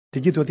Të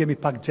gjithë duhet jemi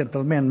pak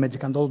gentleman me që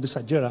ka ndodhur disa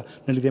gjëra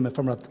në lidhje me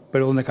femrat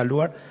periudhën e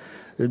kaluar.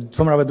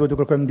 Femrave duhet të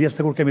kërkojmë ndjesë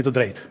se kur kemi të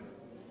drejtë.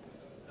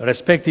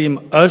 Respekti im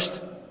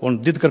është,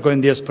 unë ditë kërkoj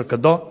ndjesë për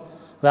këdo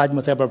dhe aq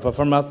më tepër për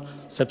femrat,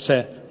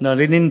 sepse në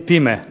rinin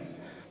time,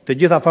 të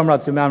gjitha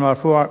femrat që më janë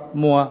marfuar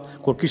mua,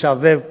 kur kisha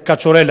dhe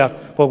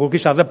kaçorelat, po kur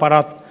kisha dhe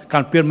parat,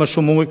 kanë pirë më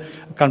shumë ujë,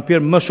 kanë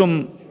pirë më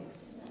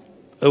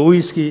shumë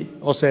ujski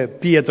ose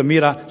pije të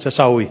mira se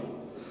sa ujë.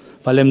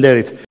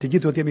 Faleminderit. Të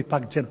gjithë duhet jemi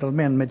pak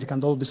gentleman me që ka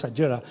ndodhur disa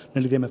gjëra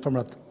në lidhje me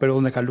femrat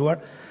periudhën e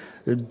kaluar.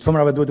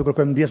 Femrave duhet të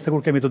kërkojmë ndjesë se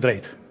kur kemi të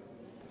drejtë.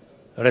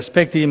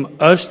 Respekti im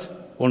është,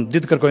 unë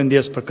ditë kërkoj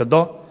ndjesë për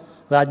këdo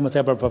dhe aq më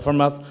tepër për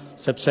femrat,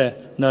 sepse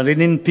në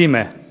rinin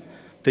time,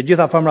 të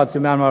gjitha femrat që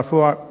më janë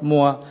marfuar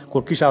mua,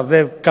 kur kisha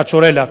dhe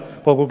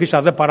kaçorelat, po kur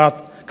kisha dhe parat,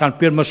 kanë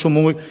pirë më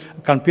shumë ujë,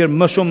 kanë pirë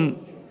më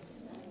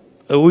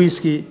shumë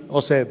ujski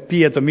ose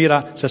pije të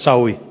mira se sa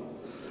ujë.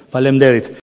 Faleminderit.